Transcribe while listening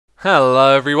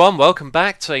Hello everyone, welcome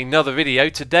back to another video.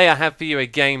 Today I have for you a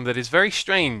game that is very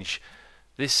strange.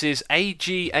 This is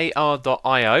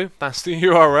agar.io, that's the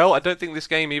URL. I don't think this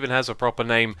game even has a proper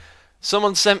name.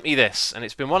 Someone sent me this, and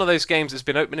it's been one of those games that's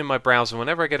been open in my browser.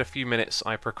 Whenever I get a few minutes,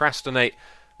 I procrastinate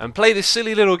and play this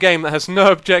silly little game that has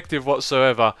no objective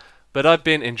whatsoever. But I've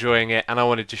been enjoying it, and I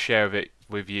wanted to share it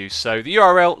with you. So the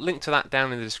URL, link to that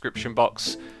down in the description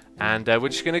box. And we're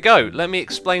just going to go. Let me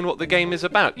explain what the game is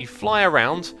about. You fly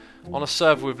around on a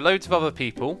server with loads of other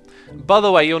people. By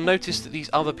the way, you'll notice that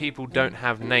these other people don't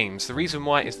have names. The reason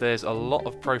why is there's a lot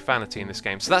of profanity in this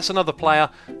game. So that's another player.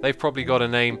 They've probably got a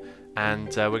name. And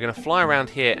we're going to fly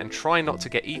around here and try not to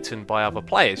get eaten by other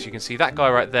players. You can see that guy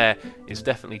right there is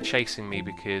definitely chasing me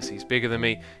because he's bigger than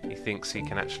me. He thinks he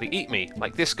can actually eat me.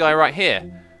 Like this guy right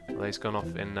here. Well, he's gone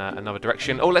off in another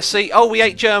direction. Oh, let's see. Oh, we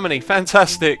ate Germany.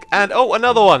 Fantastic. And, oh,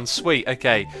 another one. Sweet.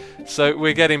 Okay. So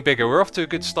we're getting bigger. We're off to a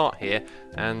good start here.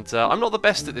 And I'm not the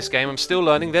best at this game. I'm still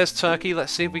learning. There's Turkey.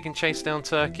 Let's see if we can chase down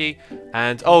Turkey.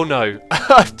 And, oh, no.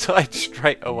 I've died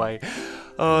straight away.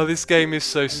 Oh, this game is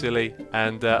so silly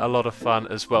and a lot of fun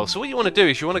as well. So what you want to do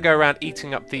is you want to go around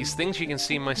eating up these things. You can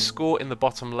see my score in the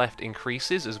bottom left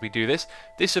increases as we do this.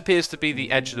 This appears to be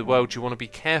the edge of the world. You want to be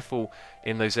careful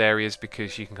in those areas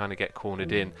because you can kind of get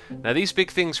cornered in. Now these big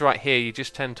things right here, you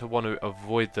just tend to want to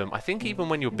avoid them. I think even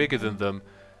when you're bigger than them,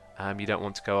 you don't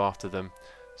want to go after them.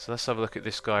 So let's have a look at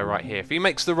this guy right here. If he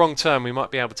makes the wrong turn, we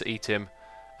might be able to eat him.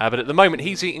 But at the moment,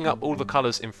 he's eating up all the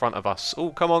colours in front of us.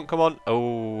 Oh, come on, come on.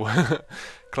 Oh,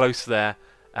 close there.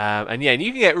 And yeah, and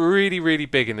you can get really, really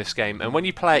big in this game. And when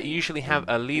you play it, you usually have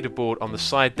a leaderboard on the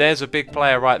side. There's a big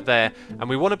player right there. And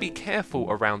we want to be careful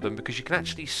around them because you can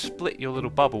actually split your little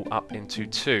bubble up into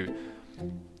two.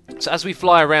 So as we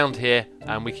fly around here,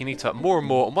 we can eat up more and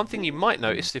more. And one thing you might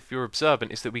notice, if you're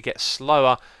observant, is that we get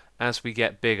slower as we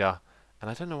get bigger. And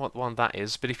I don't know what one that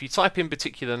is, but if you type in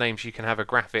particular names, you can have a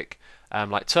graphic.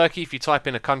 Like Turkey, if you type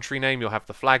in a country name, you'll have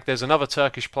the flag. There's another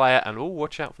Turkish player, and oh,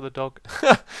 watch out for the dog.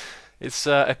 It's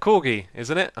a corgi,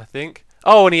 isn't it? I think.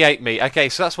 Oh, and he ate me. Okay,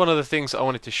 so that's one of the things that I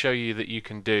wanted to show you that you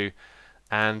can do.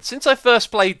 And since I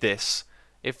first played this,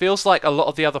 it feels like a lot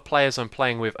of the other players I'm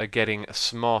playing with are getting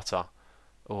smarter.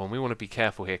 Oh, and we want to be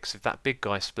careful here, because if that big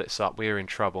guy splits up, we're in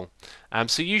trouble.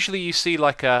 So usually you see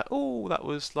like a... Oh, that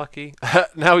was lucky.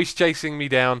 Now he's chasing me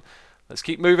down. Let's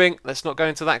keep moving. Let's not go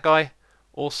into that guy.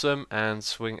 Awesome. And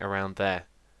swing around there.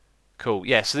 Cool.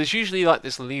 Yeah, so there's usually like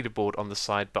this leaderboard on the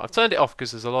side, but I've turned it off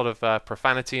because there's a lot of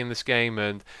profanity in this game,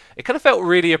 and it kind of felt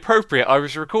really appropriate. I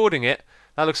was recording it.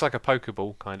 That looks like a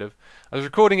Pokeball, kind of. I was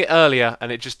recording it earlier,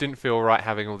 and it just didn't feel right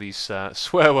having all these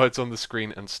swear words on the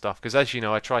screen and stuff, because as you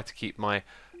know, I try to keep my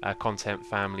content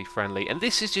family friendly, and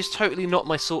this is just totally not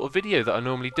my sort of video that I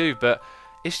normally do, but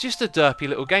it's just a derpy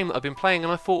little game that I've been playing,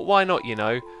 and I thought, why not, you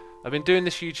know? I've been doing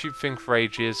this YouTube thing for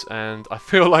ages, and I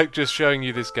feel like just showing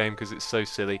you this game because it's so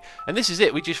silly. And this is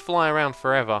it, we just fly around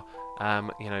forever,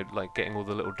 you know, like getting all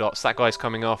the little dots. That guy's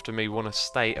coming after me, want to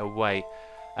stay away.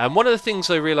 One of the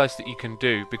things I realised that you can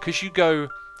do, because you go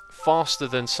faster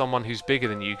than someone who's bigger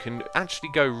than you, can actually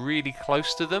go really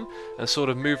close to them and sort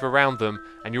of move around them,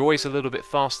 and you're always a little bit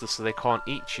faster so they can't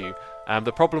eat you.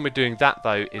 The problem with doing that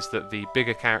though is that the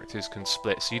bigger characters can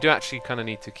split, so you do actually kind of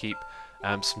need to keep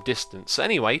some distance. So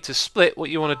anyway, to split, what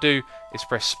you want to do is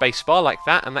press spacebar like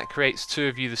that, and that creates two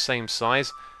of you the same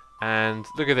size. And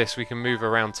look at this, we can move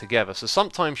around together. So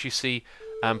sometimes you see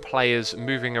players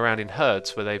moving around in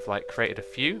herds where they've like created a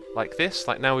few like this.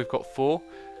 Like now we've got 4,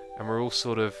 and we're all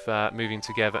sort of moving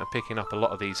together and picking up a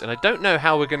lot of these. And I don't know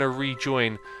how we're going to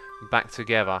rejoin back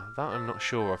together. That I'm not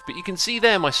sure of. But you can see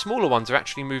there my smaller ones are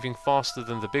actually moving faster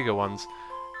than the bigger ones.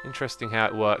 Interesting how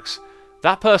it works.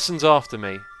 That person's after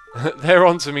me. They're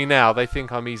onto me now. They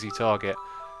think I'm easy target.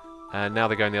 And now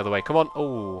they're going the other way. Come on.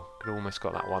 Oh, could have almost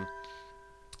got that one.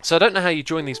 So I don't know how you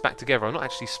join these back together. I've not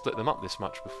actually split them up this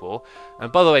much before.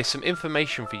 And by the way, some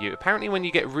information for you. Apparently when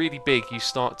you get really big, you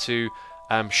start to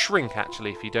shrink,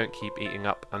 actually, if you don't keep eating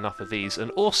up enough of these.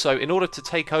 And also, in order to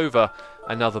take over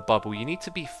another bubble, you need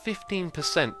to be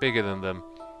 15% bigger than them.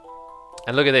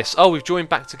 And look at this. Oh, we've joined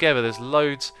back together. There's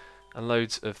loads and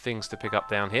loads of things to pick up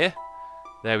down here.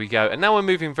 There we go. And now we're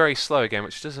moving very slow again,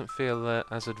 which doesn't feel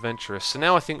as adventurous. So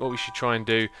now I think what we should try and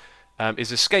do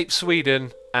is escape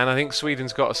Sweden, and I think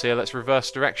Sweden's got us here. Let's reverse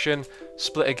direction,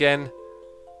 split again,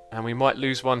 and we might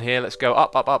lose one here. Let's go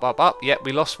up, up, up, up, up. Yep,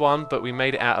 we lost one, but we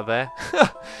made it out of there.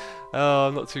 Oh,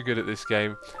 I'm not too good at this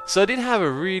game. So I did have a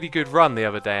really good run the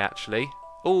other day, actually.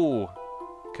 Oh,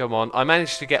 come on. I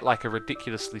managed to get like a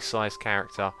ridiculously sized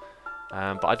character,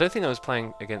 but I don't think I was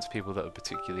playing against people that were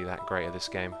particularly that great at this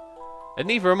game. And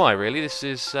neither am I, really. This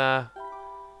is...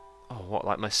 oh, what,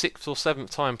 like my 6th or 7th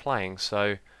time playing,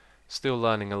 so still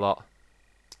learning a lot.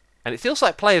 And it feels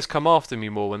like players come after me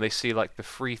more when they see like the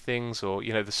free things or,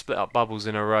 you know, the split up bubbles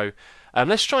in a row.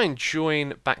 Let's try and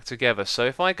join back together. So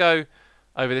if I go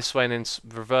over this way and then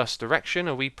reverse direction,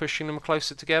 are we pushing them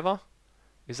closer together?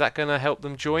 Is that going to help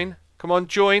them join? Come on,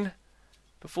 join!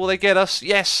 Before they get us.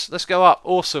 Yes, let's go up.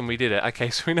 Awesome, we did it. Okay,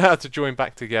 so we know how to join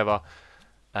back together.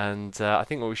 And I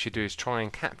think what we should do is try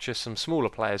and capture some smaller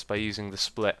players by using the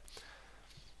split.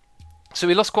 So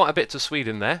we lost quite a bit to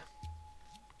Sweden there.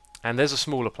 And there's a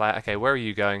smaller player. Okay, where are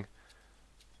you going?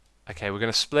 Okay, we're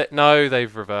going to split. No,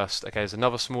 they've reversed. Okay, there's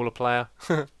another smaller player.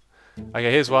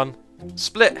 Okay, here's one.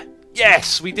 Split!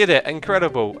 Yes, we did it.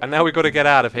 Incredible. And now we've got to get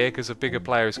out of here because a bigger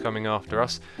player is coming after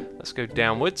us. Let's go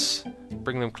downwards.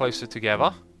 Bring them closer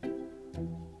together.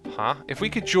 Huh? If we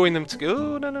could join them together...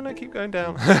 Oh, no, no, no, keep going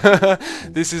down.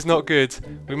 This is not good.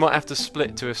 We might have to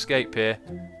split to escape here.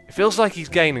 It feels like he's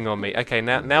gaining on me. Okay,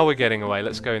 now we're getting away.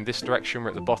 Let's go in this direction. We're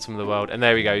at the bottom of the world. And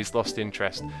there we go. He's lost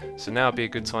interest. So now would be a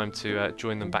good time to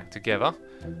join them back together.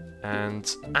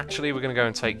 And actually, we're going to go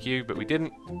and take you, but we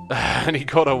didn't. And he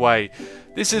got away.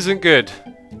 This isn't good.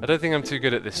 I don't think I'm too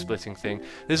good at this splitting thing.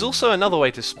 There's also another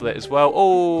way to split as well.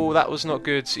 Oh, that was not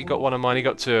good. He got one of mine. He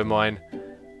got two of mine.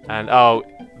 And, oh,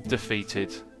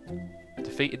 defeated.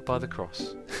 Defeated by the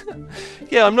cross.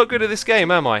 Yeah, I'm not good at this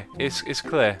game, am I? It's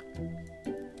clear.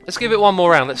 Let's give it one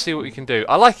more round. Let's see what we can do.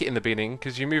 I like it in the beginning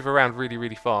because you move around really,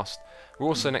 really fast. We're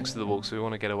also next to the wall, so we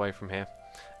want to get away from here.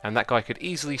 And that guy could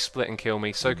easily split and kill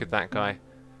me. So could that guy.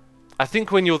 I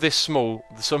think when you're this small,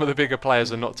 some of the bigger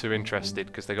players are not too interested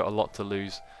because they've got a lot to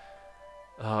lose.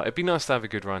 It'd be nice to have a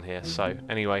good run here. So,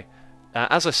 anyway.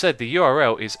 As I said, the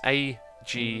URL is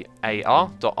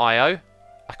xisumavoid.io.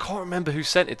 I can't remember who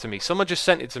sent it to me. Someone just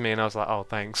sent it to me and I was like, oh,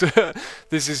 thanks.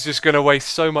 This is just going to waste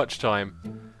so much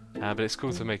time. But it's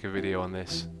cool to make a video on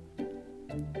this.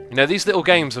 You know, these little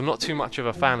games, I'm not too much of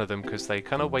a fan of them because they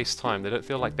kind of waste time. They don't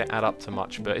feel like they add up to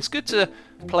much. But it's good to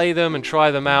play them and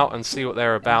try them out and see what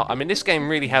they're about. I mean, this game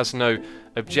really has no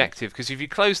objective because if you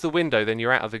close the window, then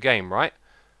you're out of the game, right?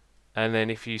 And then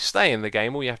if you stay in the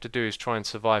game, all you have to do is try and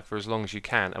survive for as long as you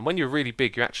can. And when you're really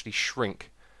big, you actually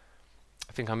shrink.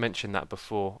 I think I mentioned that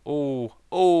before.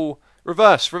 Oh,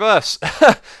 reverse, reverse.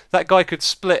 That guy could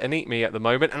split and eat me at the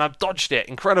moment, and I've dodged it.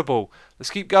 Incredible. Let's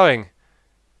keep going.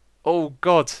 Oh,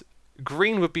 God.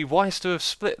 Green would be wise to have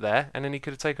split there, and then he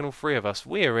could have taken all three of us.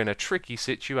 We are in a tricky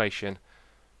situation.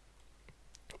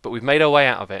 But we've made our way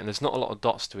out of it, and there's not a lot of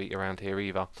dots to eat around here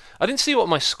either. I didn't see what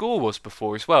my score was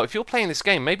before as well. If you're playing this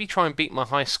game, maybe try and beat my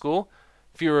high score.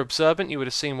 If you were observant, you would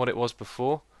have seen what it was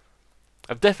before.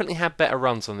 I've definitely had better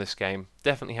runs on this game.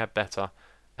 Definitely had better.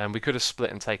 And we could have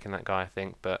split and taken that guy, I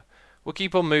think. But we'll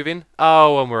keep on moving.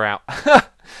 Oh, and we're out.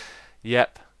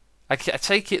 Yep. I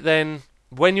take it then,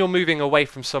 when you're moving away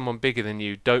from someone bigger than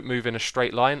you, don't move in a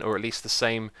straight line, or at least the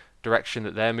same direction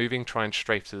that they're moving. Try and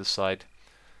strafe to the side.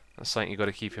 That's something you've got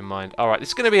to keep in mind. Alright, this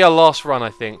is going to be our last run, I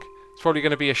think. It's probably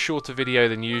going to be a shorter video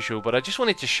than usual, but I just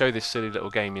wanted to show this silly little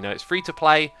game, you know. It's free to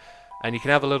play, and you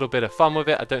can have a little bit of fun with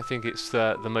it. I don't think it's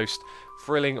the most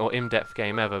thrilling or in-depth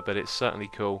game ever, but it's certainly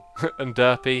cool and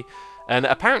derpy. And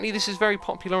apparently this is very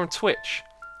popular on Twitch,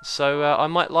 so I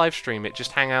might live stream it,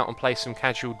 just hang out and play some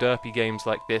casual derpy games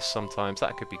like this sometimes.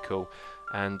 That could be cool.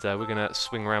 And we're going to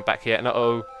swing around back here, and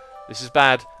uh-oh, this is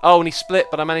bad. Oh, and he split,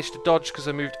 but I managed to dodge because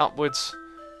I moved upwards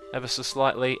ever so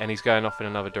slightly, and he's going off in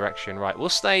another direction. Right, we'll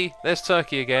stay. There's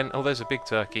turkey again. Oh, there's a big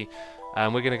turkey.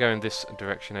 And we're going to go in this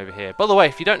direction over here. By the way,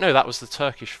 if you don't know, that was the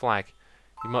Turkish flag.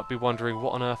 You might be wondering,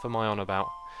 what on earth am I on about?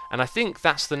 And I think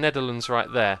that's the Netherlands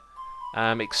right there.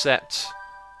 Except,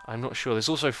 I'm not sure. There's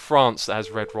also France that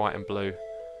has red, white and blue.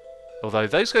 Although,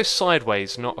 those go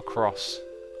sideways, not across,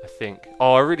 I think.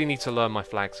 Oh, I really need to learn my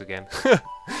flags again.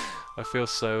 I feel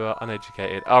so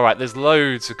uneducated. Alright, there's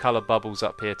loads of colour bubbles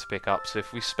up here to pick up. So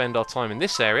if we spend our time in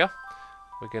this area,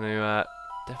 we're going to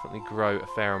definitely grow a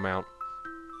fair amount.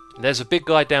 There's a big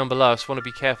guy down below. I just want to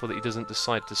be careful that he doesn't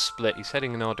decide to split. He's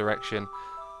heading in our direction.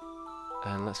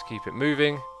 And let's keep it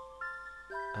moving.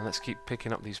 And let's keep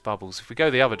picking up these bubbles. If we go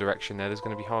the other direction there's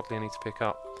going to be hardly any to pick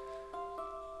up.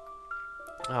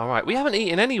 Alright, we haven't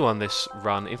eaten anyone this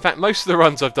run. In fact, most of the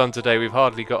runs I've done today, we've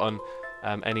hardly gotten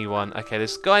anyone. Okay,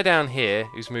 there's a guy down here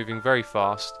who's moving very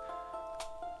fast.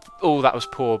 Oh, that was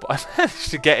poor, but I managed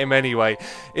to get him anyway.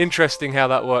 Interesting how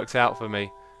that worked out for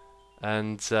me.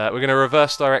 And we're going to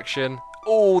reverse direction.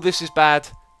 Oh, this is bad.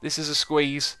 This is a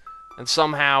squeeze. And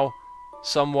somehow,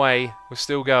 some way, we're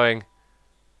still going.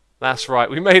 That's right.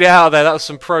 We made it out of there. That was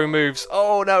some pro moves.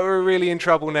 Oh, no, we're really in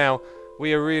trouble now.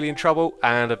 We are really in trouble.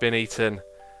 And I've been eaten.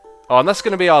 Oh, and that's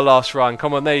going to be our last run.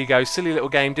 Come on, there you go. Silly little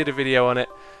game. Did a video on it.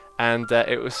 and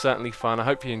it was certainly fun. I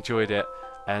hope you enjoyed it.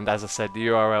 And as I said, the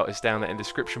URL is down there in the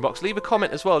description box. Leave a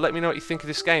comment as well. Let me know what you think of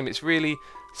this game. It's really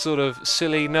sort of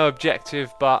silly, no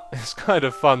objective, but it's kind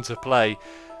of fun to play.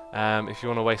 If you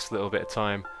want to waste a little bit of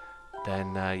time,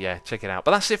 then yeah, check it out.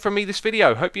 But that's it from me this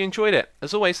video. Hope you enjoyed it.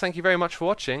 As always, thank you very much for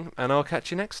watching, and I'll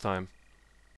catch you next time.